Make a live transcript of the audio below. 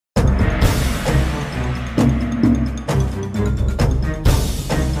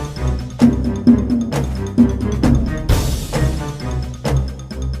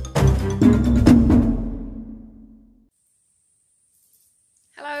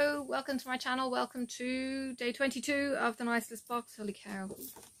welcome to my channel. Welcome to day 22 of the nice list box. Holy cow.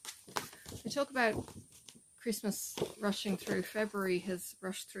 We talk about Christmas rushing through. February has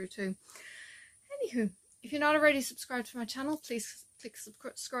rushed through too. Anywho, if you're not already subscribed to my channel, please click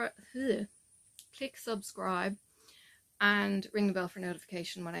subscribe and ring the bell for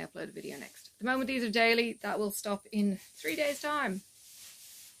notification when I upload a video next. At the moment these are daily. That will stop in 3 days time.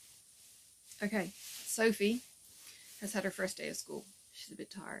 Okay, Sophie has had her first day of school. She's a bit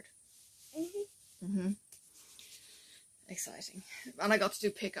tired. Exciting. And I got to do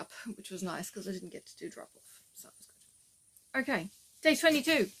pickup, which was nice because I didn't get to do drop off. So that was good. Okay, day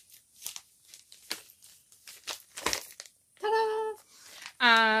 22.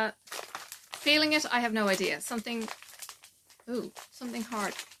 Ta-da! Feeling it? I have no idea. Something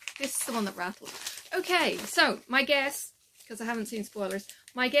hard. This is the one that rattled. Okay, so my guess, because I haven't seen spoilers,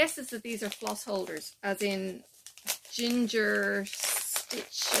 my guess is that these are floss holders, as in Ginger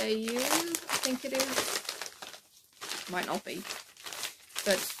Stitch AU, I think it is. Might not be.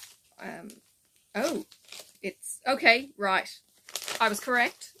 But, oh, it's, okay, right. I was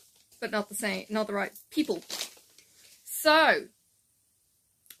correct, but not the same, not the right people. So,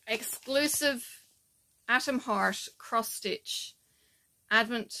 exclusive Atom Heart cross stitch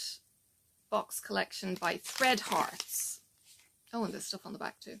Advent box collection by Thread Hearts. Oh, and there's stuff on the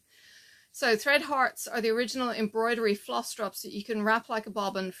back too. So Thread Hearts are the original embroidery floss drops that you can wrap like a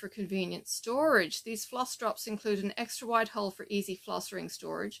bobbin for convenient storage. These floss drops include an extra wide hole for easy floss ring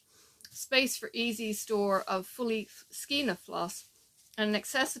storage, space for easy store of fully skein of floss, and an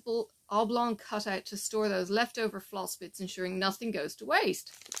accessible oblong cutout to store those leftover floss bits, ensuring nothing goes to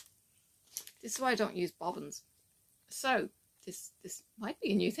waste. This is why I don't use bobbins. So this might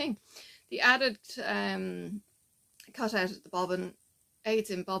be a new thing. The added cutout at the bobbin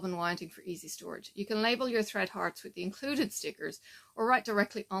aids in bobbin winding for easy storage. You can label your Thread Hearts with the included stickers or write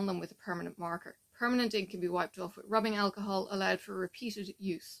directly on them with a permanent marker. Permanent ink can be wiped off with rubbing alcohol, allowed for repeated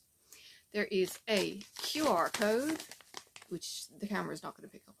use. There is a QR code, which the camera is not going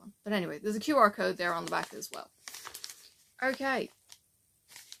to pick up on. But anyway, there's a QR code there on the back as well. Okay.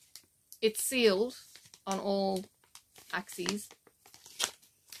 It's sealed on all axes.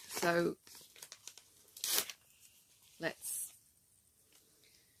 So let's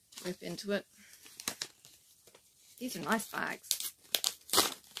rip into it. These are nice bags.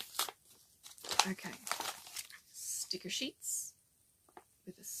 Okay. Sticker sheets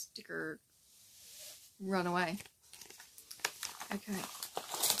with a sticker runaway. Okay.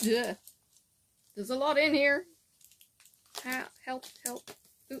 Ugh. There's a lot in here. Help, help.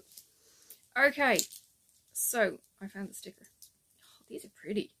 Ooh. Okay. So, I found the sticker. Oh, these are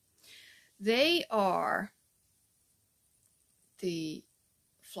pretty. They are the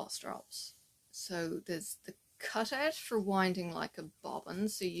floss drops. So there's the cutout for winding like a bobbin,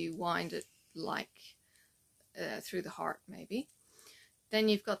 so you wind it like through the heart maybe. Then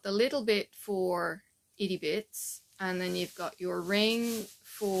you've got the little bit for itty bits, and then you've got your ring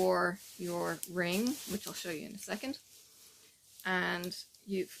for your ring, which I'll show you in a second, and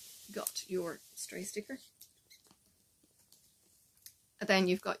you've got your stray sticker, and then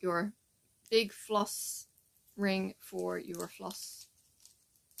you've got your big floss ring for your floss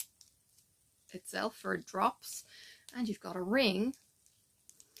itself for drops, and you've got a ring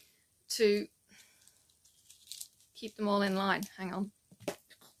to keep them all in line. Hang on. Can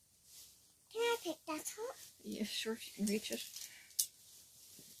I pick that up? Yeah, sure, if you can reach it.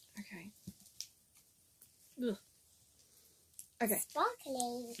 Okay. Ugh. Okay.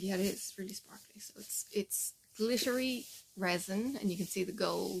 Sparkly. Yeah, it is really sparkly. So it's glittery resin, and you can see the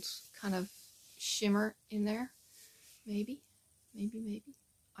gold kind of shimmer in there. Maybe.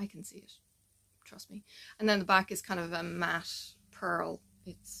 I can see it. Trust me. And then the back is kind of a matte pearl.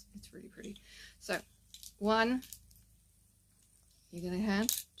 It's really pretty. So 1, you gonna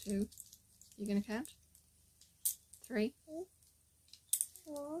count? 2, you gonna count? 3,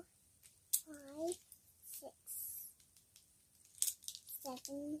 4, 5, 6,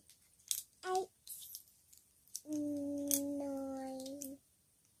 7, 8,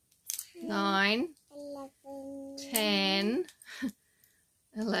 9, 9, 10,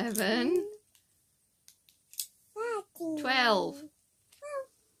 11, 12.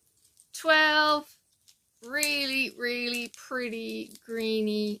 12 really pretty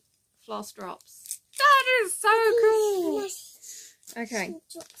greeny floss drops. That is so cool. Okay,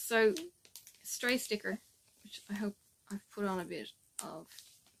 so stray sticker, which I hope I've put on a bit of.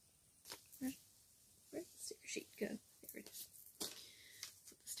 Where'd the sticker sheet go? There it is. Put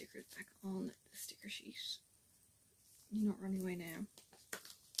the stickers back on the sticker sheet. You're not running away now.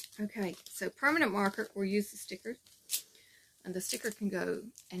 Okay, so permanent marker, or use the sticker. And the sticker can go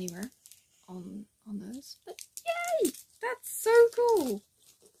anywhere on those. But yay! That's so cool.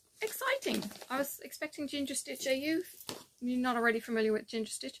 Exciting. I was expecting Ginger Stitch AU. You're not already familiar with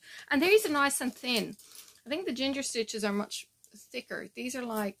Ginger Stitch. And these are nice and thin. I think the Ginger Stitches are much thicker. These are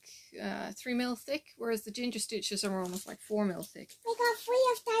like 3mm thick, whereas the Ginger Stitches are almost like 4mm thick. We got 3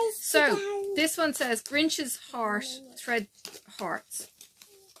 of those. So this one says Grinch's Heart Thread Hearts.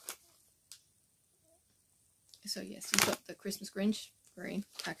 So yes, you've got the Christmas Grinch green.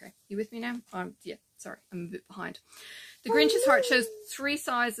 Okay, you with me now? Yeah, sorry, I'm a bit behind. The Grinch's Heart shows 3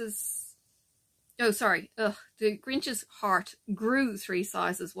 sizes. Oh, sorry. The Grinch's Heart grew 3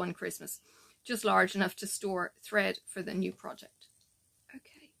 sizes one Christmas. Just large enough to store thread for the new project.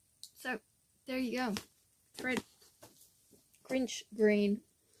 Okay, so there you go. Thread. Grinch green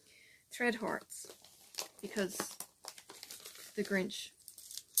thread hearts. Because the Grinch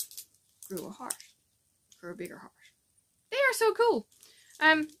grew a heart. Grew a bigger heart. They are so cool.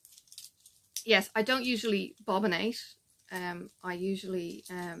 Yes, I don't usually bobbinate. I usually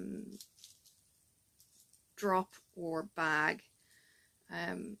drop or bag.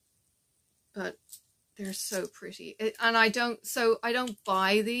 But they're so pretty. And I don't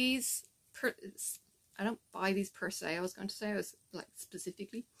buy these per se. I was going to say, I was like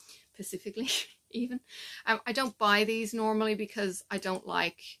specifically even. I don't buy these normally because I don't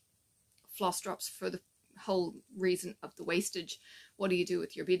like floss drops for the whole reason of the wastage. What do you do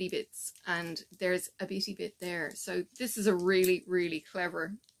with your bitty bits? And there's a bitty bit there. So this is a really, really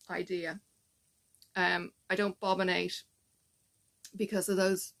clever idea. I don't bobbinate because of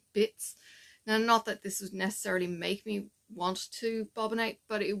those bits. Now, not that this would necessarily make me want to bobbinate,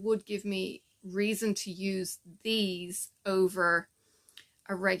 but it would give me reason to use these over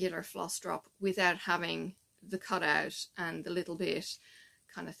a regular floss drop without having the cutout and the little bit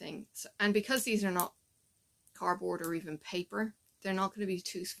kind of thing. So, and because these are not cardboard or even paper, they're not going to be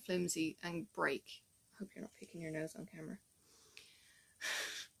too flimsy and break. I hope you're not picking your nose on camera.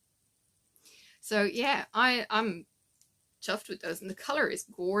 So yeah, I'm chuffed with those, and the color is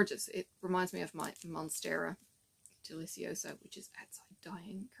gorgeous. It reminds me of my Monstera Deliciosa, which is outside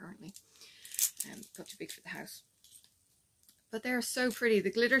dying currently. Got too big for the house. But they're so pretty. The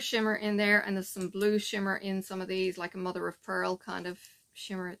glitter shimmer in there, and there's some blue shimmer in some of these, like a mother of pearl kind of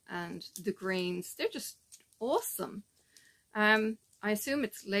shimmer, and the greens. They're just awesome. I assume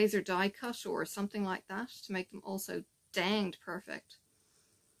it's laser die cut or something like that to make them also danged perfect.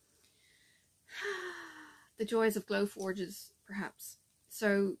 The joys of glow forges, perhaps.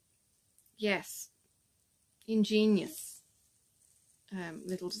 So, yes, ingenious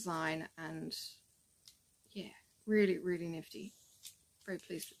little design, and yeah, really, really nifty. Very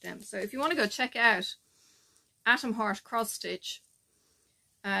pleased with them. So if you want to go check out Atom Heart Cross Stitch,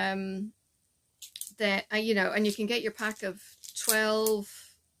 you know, and you can get your pack of 12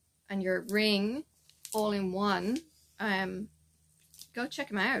 and your ring all in one. Go check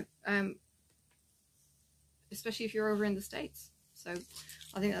them out. Especially if you're over in the States. So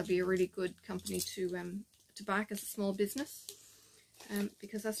I think that'd be a really good company to back as a small business,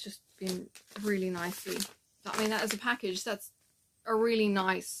 because that's just been really nicely. I mean, that as a package, that's a really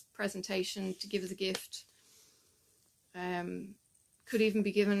nice presentation to give as a gift. Could even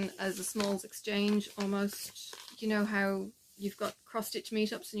be given as a smalls exchange almost. You know how you've got cross stitch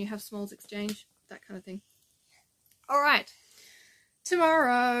meetups and you have smalls exchange, that kind of thing. All right,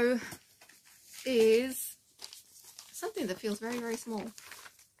 tomorrow is something that feels very, very small.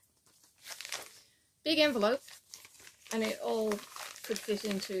 Big envelope, and it all could fit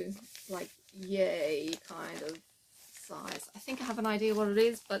into like yay kind of size. I think I have an idea what it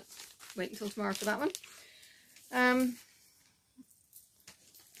is, but wait until tomorrow for that one.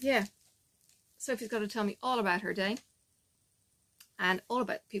 Yeah, Sophie's got to tell me all about her day and all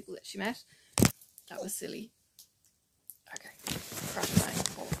about the people that she met. That was silly. Okay, crash bang.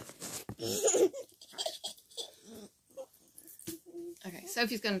 Okay,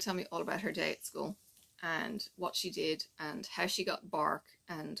 Sophie's going to tell me all about her day at school and what she did and how she got bark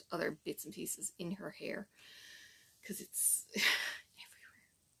and other bits and pieces in her hair, because it's everywhere.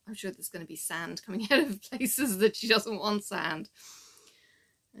 I'm sure there's going to be sand coming out of places that she doesn't want sand.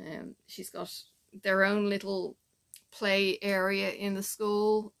 She's got their own little play area in the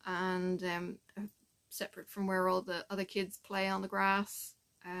school, and separate from where all the other kids play on the grass.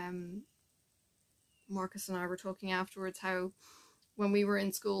 Marcus and I were talking afterwards how when we were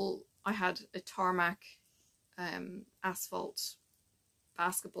in school, I had a tarmac asphalt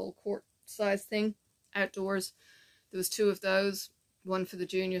basketball court size thing outdoors. There was 2 of those, one for the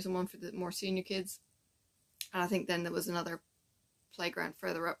juniors and one for the more senior kids. And I think then there was another playground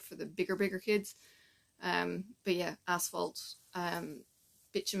further up for the bigger kids. But yeah, asphalt,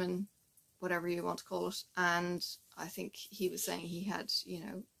 bitumen, whatever you want to call it. And I think he was saying he had, you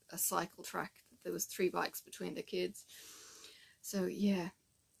know, a cycle track. There was 3 bikes between the kids. So yeah,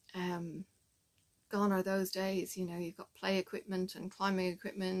 gone are those days. You know, you've got play equipment and climbing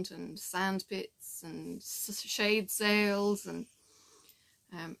equipment and sand pits and shade sails, and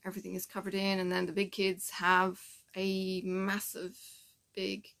everything is covered in. And then the big kids have a massive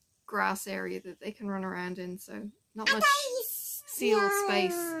big grass area that they can run around in, so not much sealed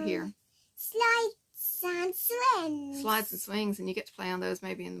space here. Slides and swings. Slides and swings, and you get to play on those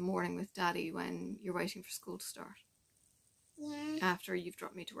maybe in the morning with Daddy when you're waiting for school to start. Yeah. After you've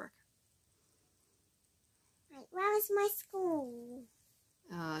dropped me to work. Right, where is my school?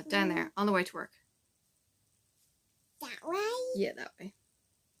 Down there, on the way to work. That way? Yeah, that way.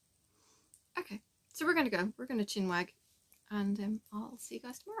 Okay, so we're going to go. We're going to chin wag, and I'll see you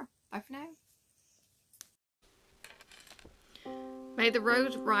guys tomorrow. Bye for now. May the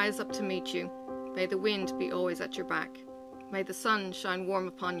road rise up to meet you. May the wind be always at your back. May the sun shine warm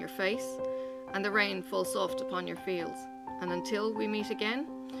upon your face, and the rain fall soft upon your fields. And until we meet again,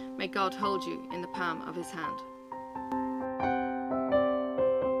 may God hold you in the palm of his hand.